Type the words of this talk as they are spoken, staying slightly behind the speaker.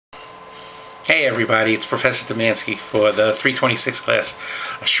Hey everybody, it's Professor Demansky for the 326 class.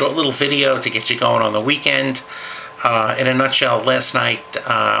 A short little video to get you going on the weekend. In a nutshell, last night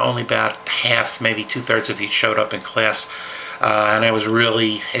only about half, maybe two-thirds of you showed up in class. And it was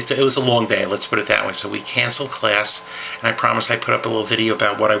a long day, let's put it that way. So we canceled class, and I promised I'd put up a little video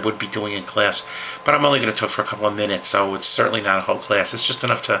about what I would be doing in class. But I'm only going to talk for a couple of minutes, so it's certainly not a whole class. It's just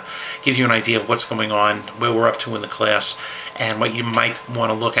enough to give you an idea of what's going on, where we're up to in the class, and what you might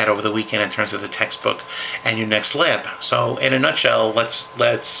want to look at over the weekend in terms of the textbook and your next lab. So in a nutshell, let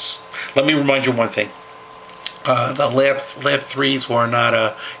me remind you one thing. The lab 3s were not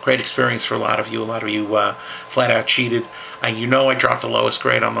a great experience for a lot of you. A lot of you flat out cheated. You know I dropped the lowest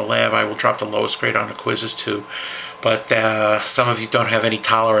grade on the lab. I will drop the lowest grade on the quizzes too. But some of you don't have any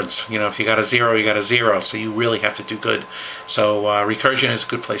tolerance. You know, if you got a 0, you got a 0. So you really have to do good. So Recursion is a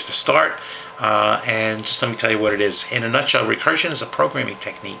good place to start. And just let me tell you what it is. In a nutshell, Recursion is a programming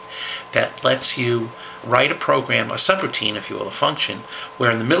technique that lets you write a program, a subroutine, if you will, a function, where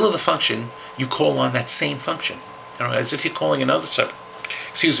in the middle of the function, you call on that same function. You know, as if you're calling another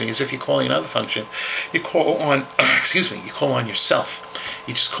function, you call on, you call on yourself.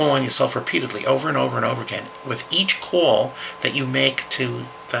 You just call on yourself repeatedly, over and over and over again. With each call that you make to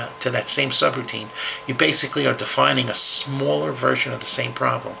that same subroutine, you basically are defining a smaller version of the same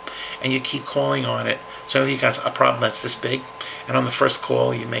problem, and you keep calling on it. So if you got a problem that's this big, and on the first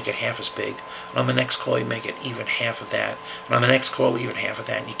call you make it half as big, and on the next call you make it even half of that, and on the next call even half of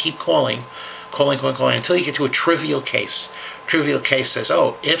that, and you keep calling until you get to a trivial case. Trivial case says,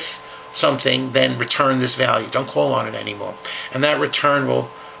 oh, if something, then return this value. Don't call on it anymore. And that return will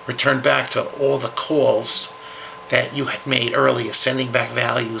return back to all the calls that you had made earlier, sending back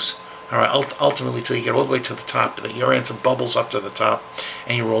values. All right, ultimately, till you get all the way to the top, your answer bubbles up to the top,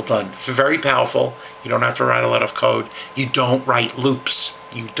 and you're all done. It's very powerful. You don't have to write a lot of code. You don't write loops.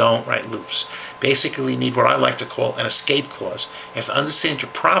 Basically, you need what I like to call an escape clause. You have to understand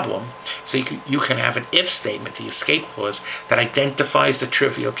your problem, so you can have an if statement, the escape clause, that identifies the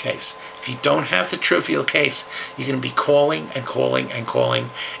trivial case. If you don't have the trivial case, you're going to be calling and calling and calling,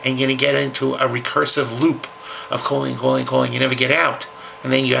 and you're going to get into a recursive loop of calling. You never get out.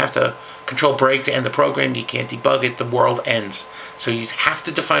 And then you have to control break to end the program. You can't debug it. The world ends. So you have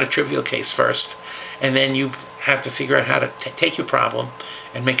to define a trivial case first, and then you have to figure out how to take your problem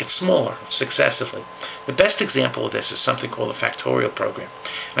and make it smaller successively. The best example of this is something called a factorial program.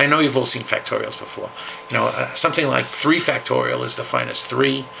 And I know you've all seen factorials before. You know, something like 3 factorial is defined as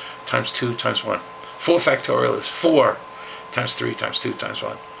 3 times 2 times 1. 4 factorial is 4 times 3 times 2 times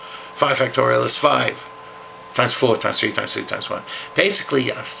 1. 5 factorial is 5 times 4 times 3 times 2 times 1. Basically,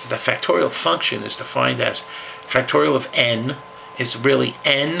 the factorial function is defined as factorial of n is really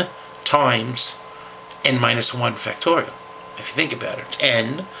n times n minus 1 factorial. If you think about it, it's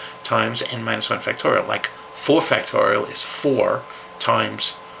n times n minus 1 factorial. Like 4 factorial is 4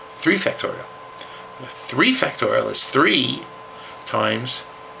 times 3 factorial. 3 factorial is 3 times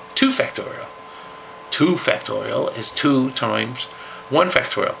 2 factorial. 2 factorial is 2 times 1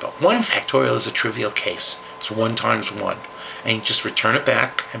 factorial. But 1 factorial is a trivial case. It's 1 times 1. And you just return it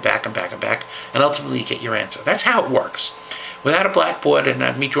back and back and back and back, and ultimately you get your answer. That's how it works. Without a blackboard and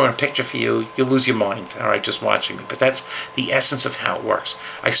not me drawing a picture for you, you'll lose your mind, all right, just watching me. But that's the essence of how it works.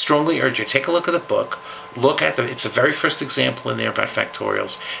 I strongly urge you, take a look at the book. It's the very first example in there about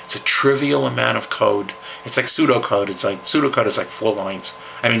factorials. It's a trivial amount of code. It's like pseudocode. Pseudocode is like 4 lines.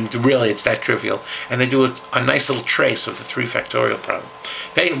 I mean, really, it's that trivial. And they do a nice little trace of the 3 factorial problem.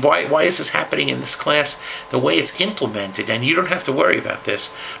 Why is this happening in this class? The way it's implemented, and you don't have to worry about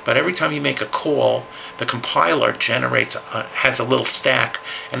this, but every time you make a call, the compiler has a little stack,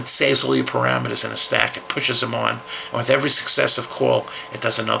 and it saves all your parameters in a stack. It pushes them on, and with every successive call, it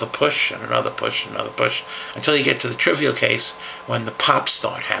does another push and another push and another push, until you get to the trivial case when the pops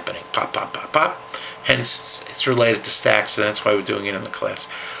start happening. Pop, pop, pop, pop. Hence, it's related to stacks, and that's why we're doing it in the class.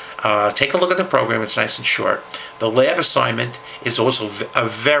 Take a look at the program. It's nice and short. The lab assignment is also a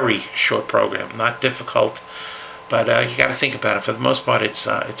very short program, not difficult, but you got to think about it. For the most part, it's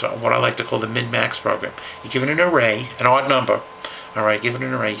what I like to call the min-max program. You give it an array, an odd number. All right, give it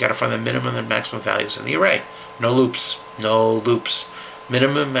an array. You got to find the minimum and maximum values in the array. No loops.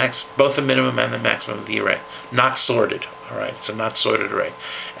 Minimum, max, both the minimum and the maximum of the array. Not sorted. All right, it's a not sorted array.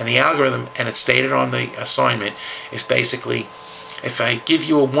 And the algorithm, and it's stated on the assignment, is basically, if I give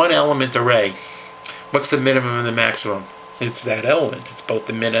you a 1-element array, what's the minimum and the maximum? It's that element. It's both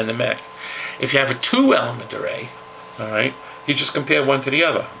the min and the max. If you have a 2-element array, all right, you just compare one to the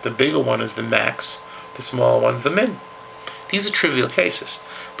other. The bigger one is the max. The smaller one's the min. These are trivial cases.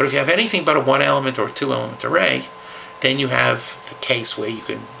 But if you have anything but a 1-element or a 2-element array, then you have the case where you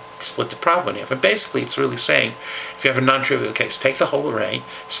can split the problem in half. And basically, it's really saying, if you have a non-trivial case, take the whole array,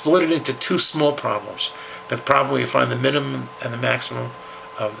 split it into two small problems. The problem where you find the minimum and the maximum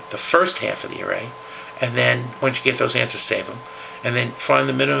of the first half of the array, and then once you get those answers, save them, and then find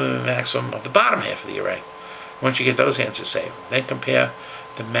the minimum and maximum of the bottom half of the array. Once you get those answers, save them. Then compare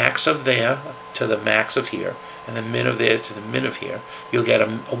the max of there to the max of here, and the min of there to the min of here. You'll get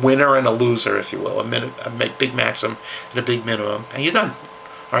a winner and a loser, if you will, a big maximum and a big minimum, and you're done.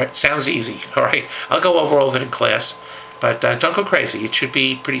 All right, sounds easy. All right, I'll go over all of it in class, but don't go crazy. It should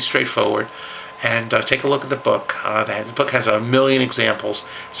be pretty straightforward. And take a look at the book. The book has a million examples.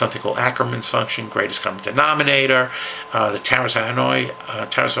 Something called Ackermann's function, greatest common denominator. The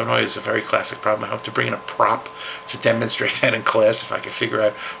Taras-Harnoy is a very classic problem. I hope to bring in a prop to demonstrate that in class if I can figure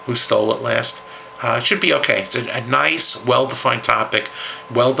out who stole it last. It should be okay. It's a nice, well-defined topic.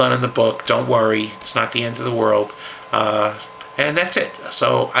 Well done in the book. Don't worry. It's not the end of the world. And that's it.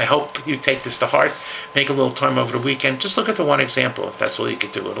 So I hope you take this to heart. Make a little time over the weekend. Just look at the one example if that's all you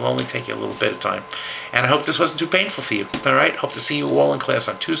can do. It'll only take you a little bit of time. And I hope this wasn't too painful for you. All right? Hope to see you all in class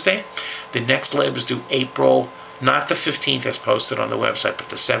on Tuesday. The next lab is due April, not the 15th as posted on the website, but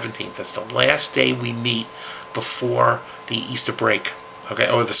the 17th. That's the last day we meet before the Easter break. Okay?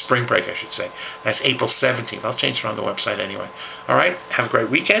 Or the spring break, I should say. That's April 17th. I'll change it on the website anyway. All right? Have a great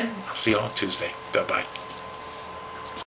weekend. I'll see you all on Tuesday. Bye-bye.